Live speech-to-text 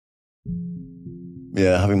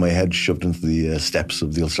Yeah, having my head shoved into the steps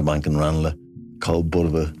of the Ulster Bank in Ranelagh, cold butt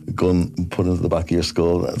of a gun put into the back of your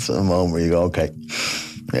skull. That's a moment where you go, okay,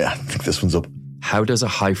 yeah, I think this one's up. How does a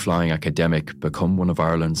high-flying academic become one of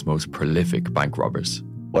Ireland's most prolific bank robbers?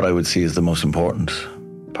 What I would see as the most important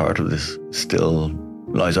part of this still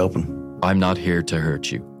lies open. I'm Not Here to Hurt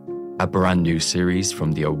You, a brand new series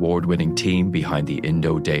from the award-winning team behind the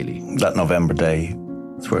Indo Daily. That November day,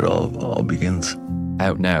 that's where it all begins.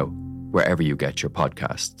 Out now, wherever you get your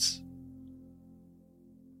podcasts.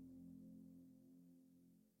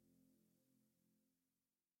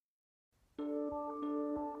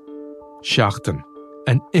 Seachtain,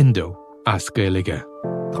 an Indo as Gaeilge.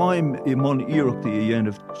 Táim I mon iarachtaí a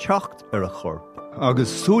dhéanamh teacht ar a chorp,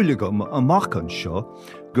 agus súlagam amach an seo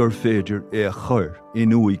gur féidir é a chur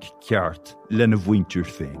in uig ceart lena bhaintir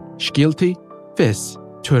féin. Scialtaí, fis,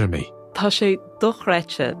 tuirmí. Tá sé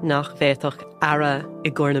dochreite nach bhéadach ara I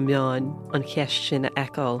gcóna meáin an cheist sin a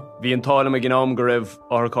eáil. Bhí an tála me gnám go raibh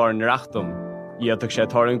orchár na reachtam. Iadach sé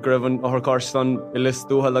táirn go raibh an orchár stan I lis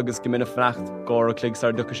dúhal agus go minic freacht gár a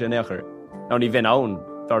cligsar ducha sé néachar. Ná ní bhín ann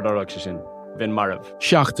dardarach sé sin, bhín marabh.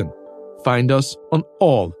 Seachtain. Find us on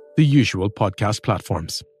all the usual podcast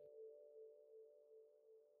platforms.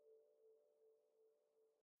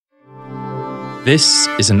 This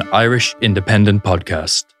is an Irish independent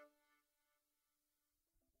podcast.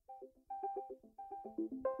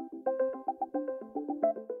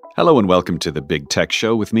 Hello and welcome to the Big Tech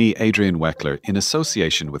Show with me, Adrian Weckler, in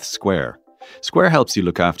association with Square. Square helps you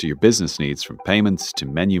look after your business needs from payments to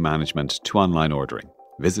menu management to online ordering.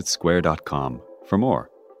 Visit square.com for more.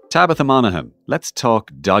 Tabitha Monaghan, let's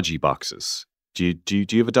talk dodgy boxes. Do you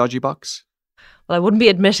have a dodgy box? Well, I wouldn't be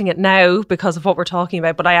admitting it now because of what we're talking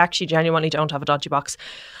about, but I actually genuinely don't have a dodgy box.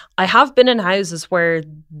 I have been in houses where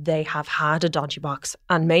they have had a dodgy box,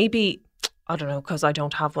 and maybe, I don't know, because I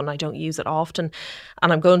don't have one, I don't use it often,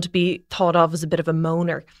 and I'm going to be thought of as a bit of a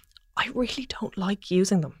moaner. I really don't like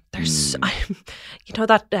using them. There's, you know,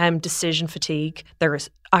 that decision fatigue. There's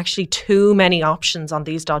actually too many options on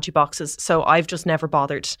these dodgy boxes, so I've just never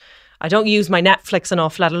bothered. I don't use my Netflix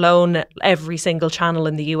enough, let alone every single channel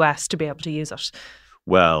in the US to be able to use it.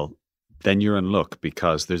 Well, then you're in luck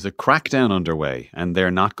because there's a crackdown underway and they're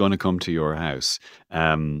not going to come to your house.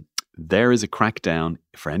 There is a crackdown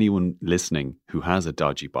for anyone listening who has a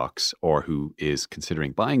dodgy box or who is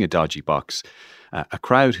considering buying a dodgy box. A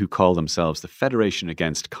crowd who call themselves the Federation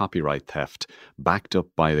Against Copyright Theft, backed up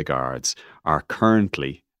by the Guards, are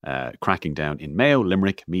currently cracking down in Mayo,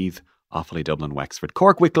 Limerick, Meath, Offaly, Dublin, Wexford,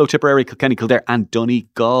 Cork, Wicklow, Tipperary, Kilkenny, Kildare and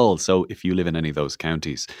Donegal. So if you live in any of those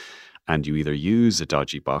counties and you either use a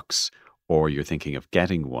dodgy box or you're thinking of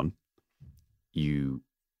getting one, you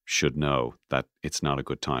should know that it's not a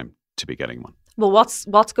good time to be getting one. Well,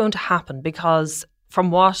 what's going to happen? Because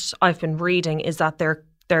from what I've been reading is that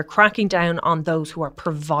they're cracking down on those who are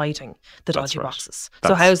providing the dodgy boxes.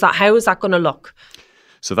 So how is that going to look?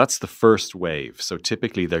 So that's the first wave. So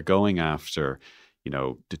typically they're going after, you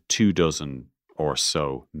know, the 24 or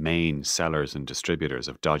so main sellers and distributors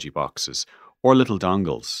of dodgy boxes or little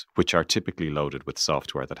dongles, which are typically loaded with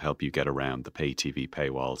software that help you get around the pay TV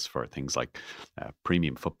paywalls for things like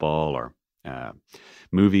premium football or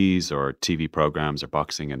movies or TV programs or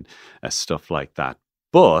boxing and stuff like that.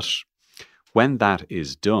 But when that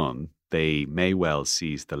is done, they may well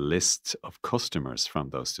seize the list of customers from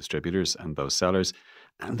those distributors and those sellers,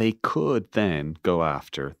 and they could then go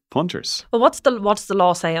after punters. Well, what's the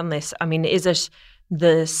law say on this? I mean, is it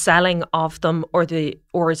the selling of them or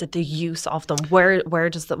is it the use of them?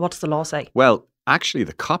 What's the law say? Well, actually,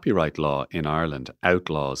 the copyright law in Ireland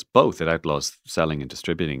outlaws both. It outlaws selling and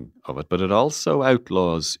distributing of it, but it also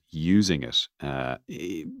outlaws using it.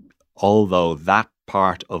 Although that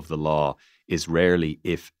part of the law is rarely,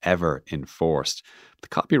 if ever, enforced. The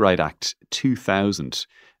Copyright Act 2000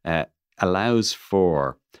 allows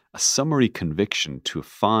for a summary conviction to a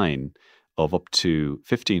fine of up to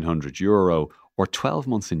 €1,500 or 12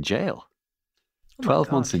 months in jail.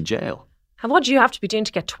 12 months in jail. And what do you have to be doing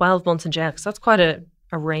to get 12 months in jail? Because that's quite a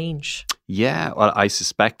range. Yeah, well, I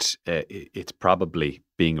suspect it's probably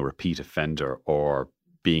being a repeat offender or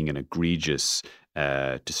being an egregious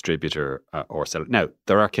distributor or seller. Now,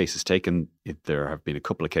 there are cases taken. There have been a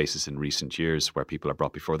couple of cases in recent years where people are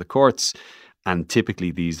brought before the courts, and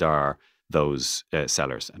typically these are those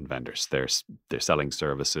sellers and vendors. They're selling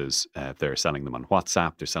services. They're selling them on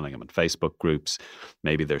WhatsApp. They're selling them on Facebook groups.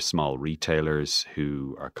 Maybe they're small retailers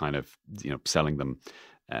who are kind of selling them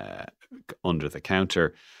under the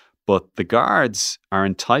counter. But the guards are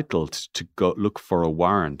entitled to go look for a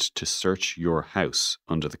warrant to search your house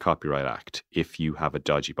under the Copyright Act if you have a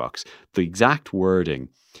dodgy box. The exact wording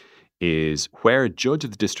is where a judge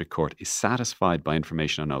of the district court is satisfied by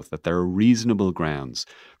information on oath that there are reasonable grounds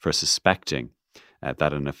for suspecting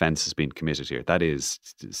that an offence has been committed here. That is,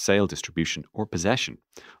 sale, distribution, or possession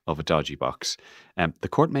of a dodgy box. The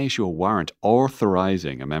court may issue a warrant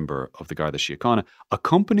authorising a member of the Garda Síochána,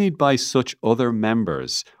 accompanied by such other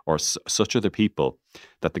members or such other people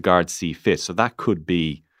that the guards see fit. So that could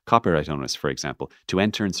be copyright owners, for example, to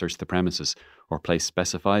enter and search the premises or place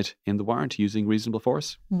specified in the warrant using reasonable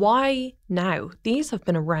force. Why now? These have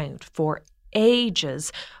been around for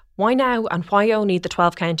ages. Why now, and why only the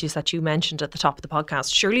 12 counties that you mentioned at the top of the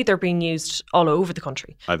podcast? Surely they're being used all over the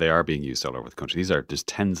country. They are being used all over the country. There's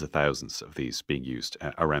tens of thousands of these being used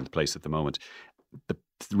around the place at the moment. The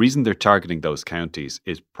reason they're targeting those counties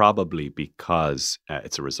is probably because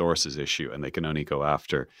it's a resources issue and they can only go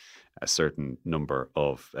after a certain number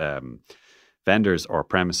of vendors or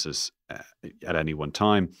premises at any one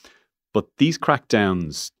time. But these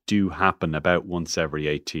crackdowns do happen about once every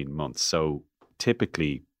 18 months. So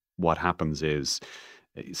typically what happens is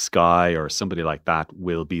Sky or somebody like that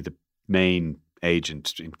will be the main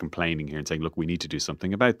agent in complaining here and saying, look, we need to do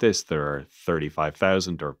something about this. There are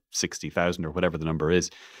 35,000 or 60,000 or whatever the number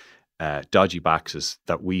is, dodgy boxes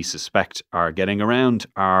that we suspect are getting around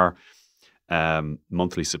our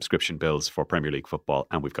monthly subscription bills for Premier League football,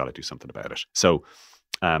 and we've got to do something about it. So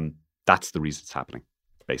that's the reason it's happening,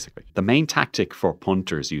 basically. The main tactic for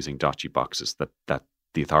punters using dodgy boxes that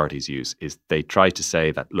the authorities use is they try to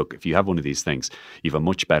say that, look, if you have one of these things, you have a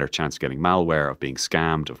much better chance of getting malware, of being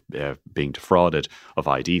scammed, of being defrauded, of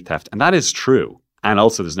ID theft. And that is true. And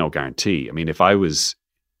also there's no guarantee. I mean, if I was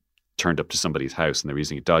turned up to somebody's house and they're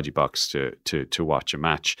using a dodgy box to watch a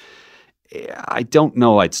match, I don't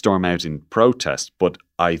know I'd storm out in protest, but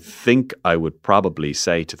I think I would probably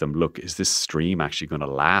say to them, look, is this stream actually going to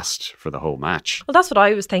last for the whole match? Well, that's what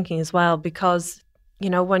I was thinking as well, because you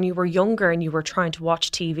know, when you were younger and you were trying to watch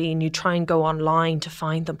TV and you try and go online to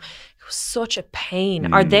find them, it was such a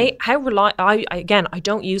pain. Are they, how reliable, I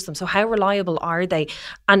don't use them, so how reliable are they?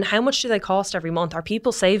 And how much do they cost every month? Are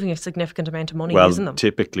people saving a significant amount of money using them?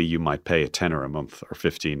 Typically you might pay a tenner a month or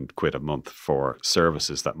 15 quid a month for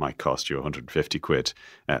services that might cost you 150 quid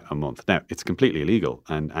a month. Now, it's completely illegal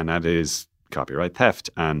and that is copyright theft.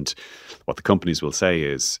 And what the companies will say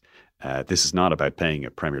is, this is not about paying a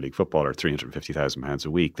Premier League footballer £350,000 a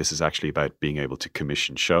week. This is actually about being able to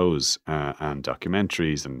commission shows and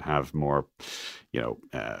documentaries and have more,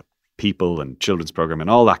 people and children's program and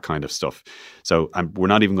all that kind of stuff. So we're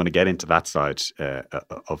not even going to get into that side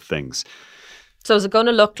of things. So is it going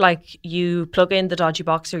to look like you plug in the dodgy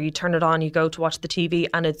box or you turn it on, you go to watch the TV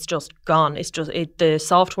and it's just gone? It's just the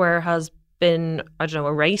software has been,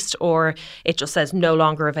 erased, or it just says no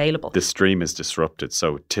longer available? The stream is disrupted.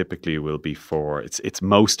 So typically will be it's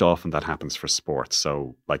most often that happens for sports.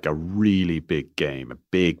 So like a really big game, a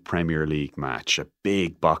big Premier League match, a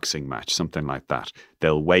big boxing match, something like that.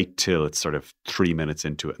 They'll wait till it's sort of 3 minutes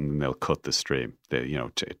into it and then they'll cut the stream,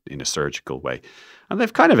 in a surgical way. And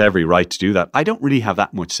they've kind of every right to do that. I don't really have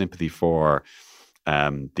that much sympathy for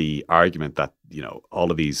the argument that,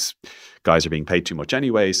 all of these guys are being paid too much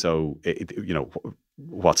anyway. So,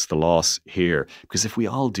 what's the loss here? Because if we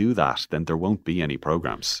all do that, then there won't be any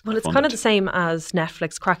programs. Well, it's kind of the same as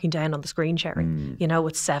Netflix cracking down on the screen sharing.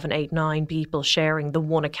 With 7, 8, 9 people sharing the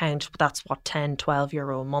one account. That's what,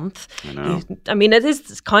 €10-12 a month. I know. It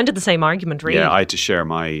is kind of the same argument, really. Yeah, I had to share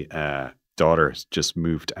my daughter just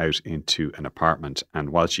moved out into an apartment, and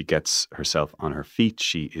while she gets herself on her feet,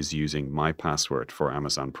 she is using my password for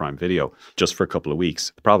Amazon Prime Video just for a couple of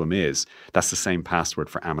weeks. The problem is that's the same password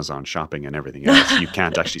for Amazon Shopping and everything else. You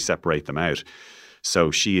can't actually separate them out. So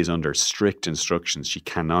she is under strict instructions. She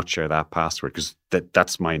cannot share that password because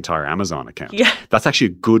that's my entire Amazon account. Yeah. That's actually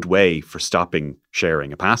a good way for stopping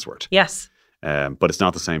sharing a password. Yes. But it's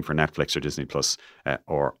not the same for Netflix or Disney Plus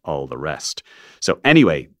or all the rest. So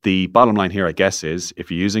anyway, the bottom line here, I guess, is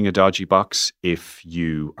if you're using a dodgy box, if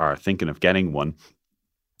you are thinking of getting one,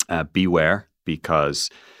 beware,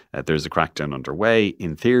 because there's a crackdown underway.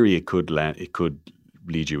 In theory, it could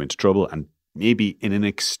lead you into trouble and maybe in an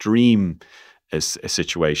extreme a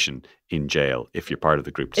situation in jail if you're part of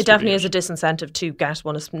the group. It definitely is a disincentive to get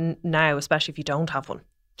one now, especially if you don't have one.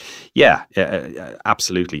 Yeah,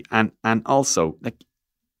 absolutely. And also, like,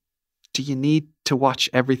 do you need to watch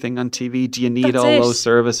everything on TV? Do you need those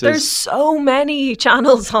services? There's so many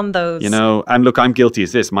channels on those. And look, I'm guilty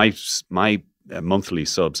as this. My monthly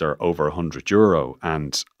subs are over €100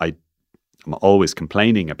 and I'm always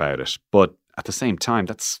complaining about it. But at the same time,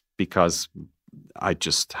 that's because I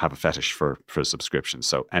just have a fetish for subscriptions.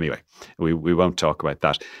 So anyway, we won't talk about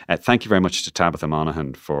that. Thank you very much to Tabitha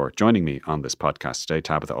Monaghan for joining me on this podcast today.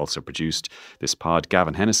 Tabitha also produced this pod.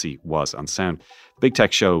 Gavin Hennessy was on sound. The Big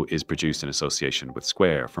Tech Show is produced in association with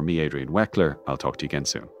Square. For me, Adrian Weckler, I'll talk to you again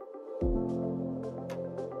soon.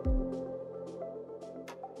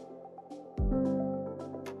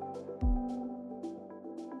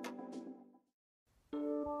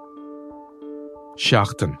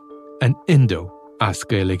 Seachtain, an Indo as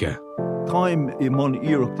Gaeilge. Táim I mon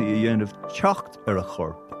iarachtaí a dhéanamh teacht a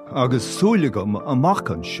chorp, agus súlagam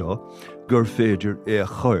amach an seo gur féidir a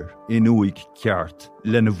chur in uig ceart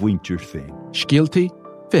lena bhaintear féin. Scialtaí,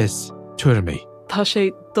 fis, tuirmí. Tá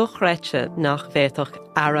sé dochreite nach bhéadach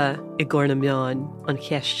ara I gcóna meáin an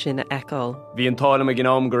cheist sin a eáil. Bhí an tálam a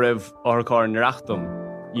gnám go raibh orchár narachtam.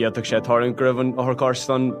 Íadach sé táirn gribhann orchár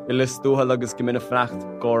san I listútha agus go minic fnacht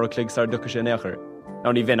gcóra cligsar ducha sé néachar.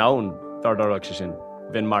 Now ní bhín ann dardarach sé sin,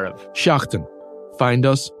 bhín marabh. Seachtain. Find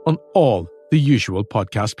us on all the usual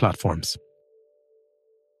podcast platforms.